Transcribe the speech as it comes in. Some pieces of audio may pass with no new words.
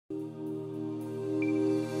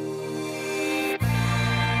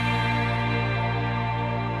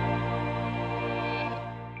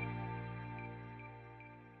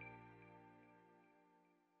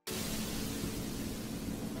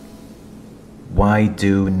Why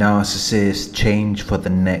do narcissists change for the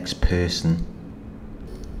next person?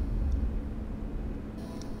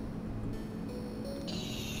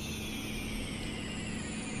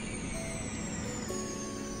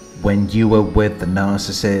 When you were with the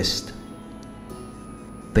narcissist,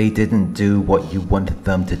 they didn't do what you wanted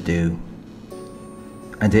them to do.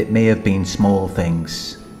 And it may have been small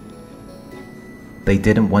things. They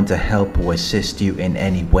didn't want to help or assist you in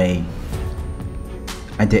any way.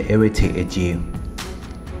 And it irritated you.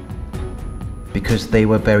 Because they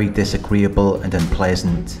were very disagreeable and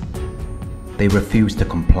unpleasant, they refused to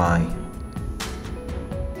comply.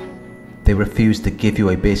 They refused to give you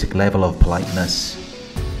a basic level of politeness.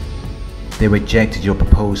 They rejected your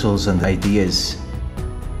proposals and ideas.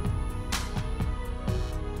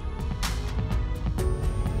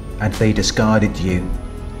 And they discarded you.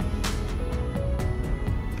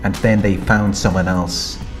 And then they found someone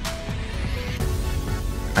else.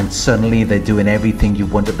 And suddenly they're doing everything you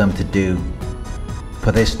wanted them to do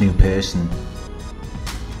for this new person.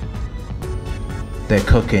 They're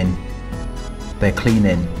cooking, they're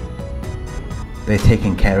cleaning, they're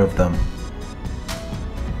taking care of them.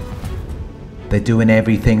 They're doing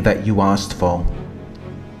everything that you asked for.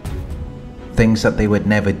 Things that they would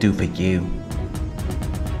never do for you.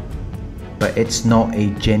 But it's not a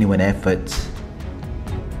genuine effort.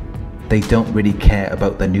 They don't really care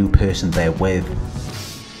about the new person they're with.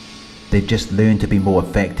 They've just learned to be more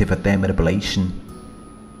effective at their manipulation.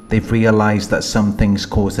 They've realized that some things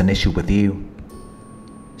caused an issue with you.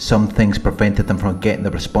 Some things prevented them from getting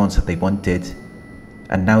the response that they wanted.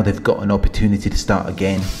 And now they've got an opportunity to start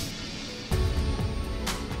again.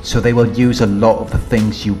 So they will use a lot of the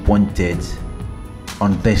things you wanted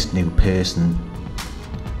on this new person.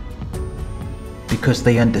 Because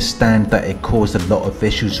they understand that it caused a lot of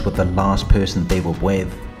issues with the last person they were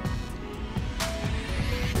with.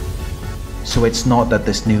 So it's not that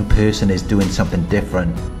this new person is doing something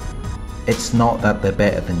different. It's not that they're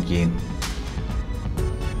better than you.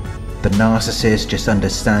 The narcissist just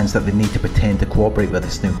understands that they need to pretend to cooperate with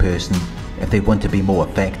this new person if they want to be more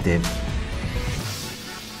effective.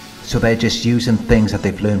 So they're just using things that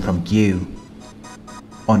they've learned from you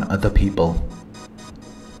on other people.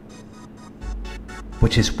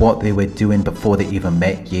 Which is what they were doing before they even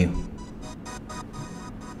met you.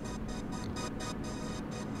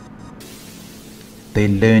 They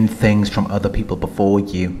learned things from other people before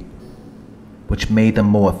you, which made them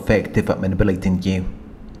more effective at manipulating you.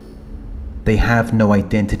 They have no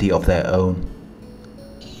identity of their own.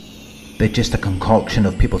 They're just a concoction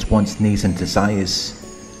of people's wants, needs and desires.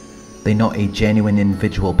 They're not a genuine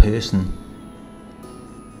individual person.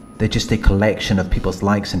 They're just a collection of people's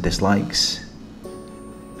likes and dislikes.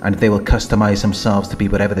 And they will customize themselves to be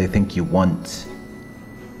whatever they think you want.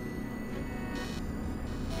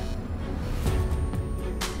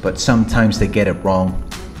 But sometimes they get it wrong.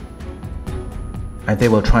 And they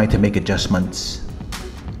will try to make adjustments.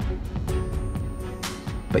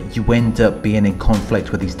 But you end up being in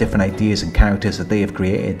conflict with these different ideas and characters that they have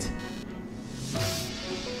created.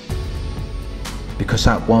 Because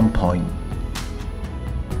at one point,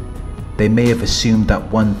 they may have assumed that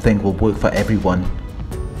one thing will work for everyone.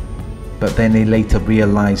 But then they later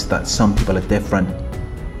realize that some people are different.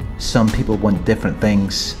 Some people want different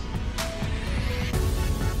things.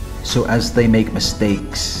 So as they make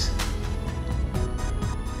mistakes,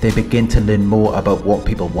 they begin to learn more about what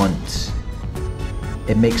people want.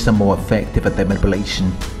 It makes them more effective at their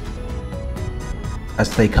manipulation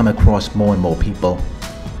as they come across more and more people.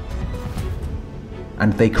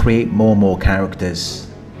 And they create more and more characters,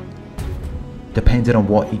 depending on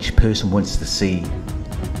what each person wants to see.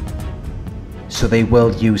 So they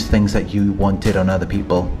will use things that you wanted on other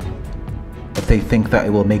people if they think that it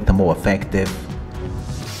will make them more effective.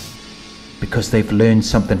 Because they've learned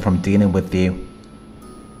something from dealing with you.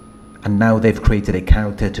 And now they've created a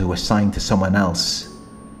character to assign to someone else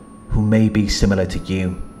who may be similar to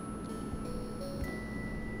you.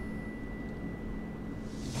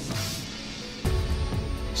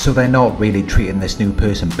 So they're not really treating this new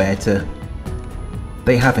person better.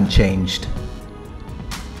 They haven't changed.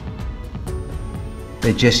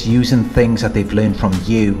 They're just using things that they've learned from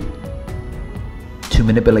you to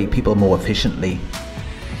manipulate people more efficiently.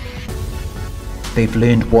 They've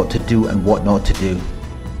learned what to do and what not to do,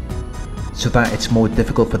 so that it's more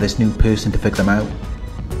difficult for this new person to figure them out.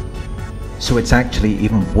 So it's actually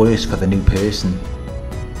even worse for the new person,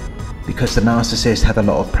 because the narcissist had a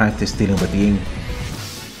lot of practice dealing with you.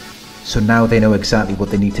 So now they know exactly what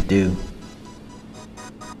they need to do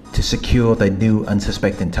to secure their new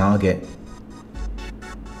unsuspecting target.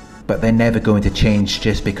 But they're never going to change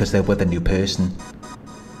just because they're with a new person.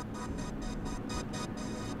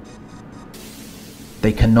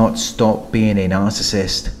 They cannot stop being a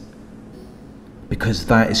narcissist because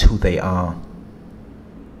that is who they are.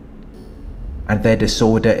 And their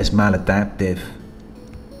disorder is maladaptive.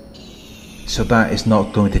 So that is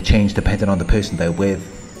not going to change depending on the person they're with.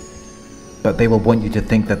 But they will want you to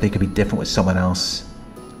think that they could be different with someone else,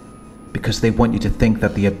 because they want you to think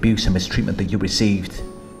that the abuse and mistreatment that you received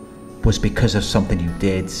was because of something you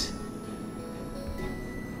did.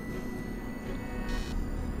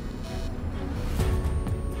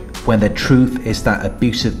 When the truth is that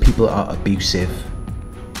abusive people are abusive.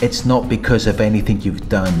 It's not because of anything you've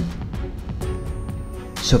done.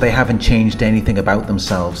 So they haven't changed anything about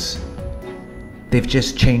themselves. They've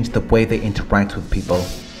just changed the way they interact with people.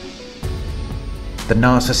 The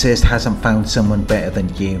narcissist hasn't found someone better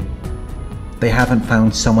than you. They haven't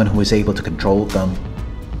found someone who is able to control them.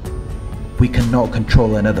 We cannot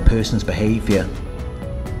control another person's behavior,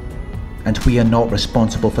 and we are not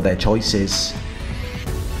responsible for their choices.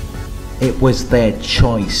 It was their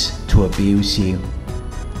choice to abuse you.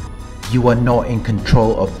 You are not in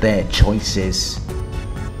control of their choices,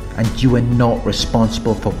 and you are not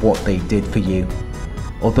responsible for what they did for you,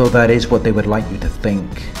 although that is what they would like you to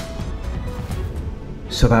think,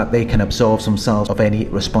 so that they can absolve themselves of any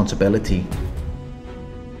responsibility.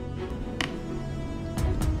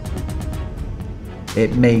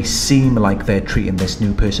 It may seem like they're treating this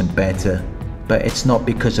new person better, but it's not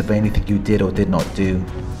because of anything you did or did not do.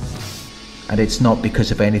 And it's not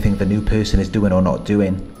because of anything the new person is doing or not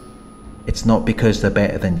doing. It's not because they're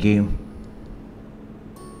better than you.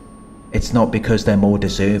 It's not because they're more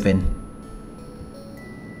deserving.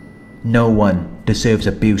 No one deserves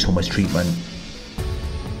abuse or mistreatment.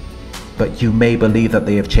 But you may believe that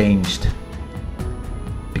they have changed,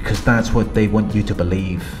 because that's what they want you to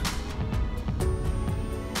believe.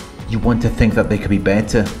 You want to think that they could be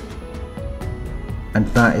better, and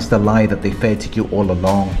that is the lie that they fed to you all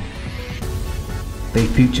along. They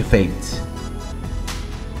future faked.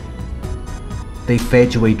 They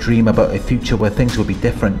fed you a dream about a future where things would be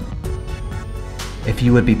different, if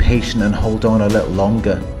you would be patient and hold on a little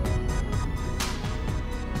longer.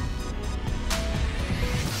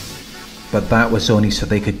 But that was only so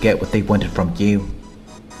they could get what they wanted from you.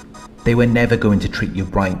 They were never going to treat you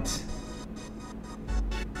right.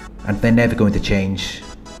 And they're never going to change.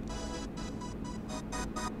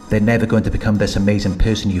 They're never going to become this amazing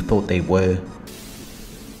person you thought they were.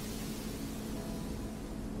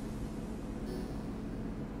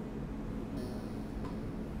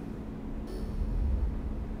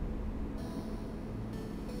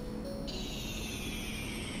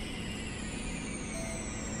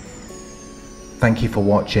 Thank you for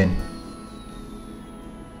watching.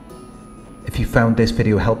 If you found this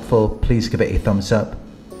video helpful, please give it a thumbs up.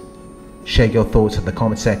 Share your thoughts in the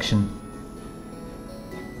comment section.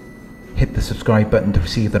 Hit the subscribe button to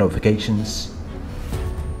receive the notifications.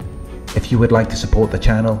 If you would like to support the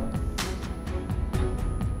channel,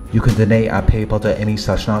 you can donate at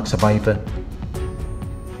paypal.me/Narc Survivor.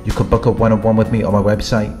 You can book a one-on-one with me on my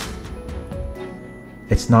website.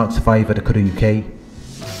 It's narcsurvivor.co.uk.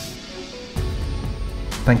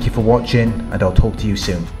 Thank you for watching, and I'll talk to you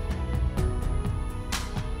soon.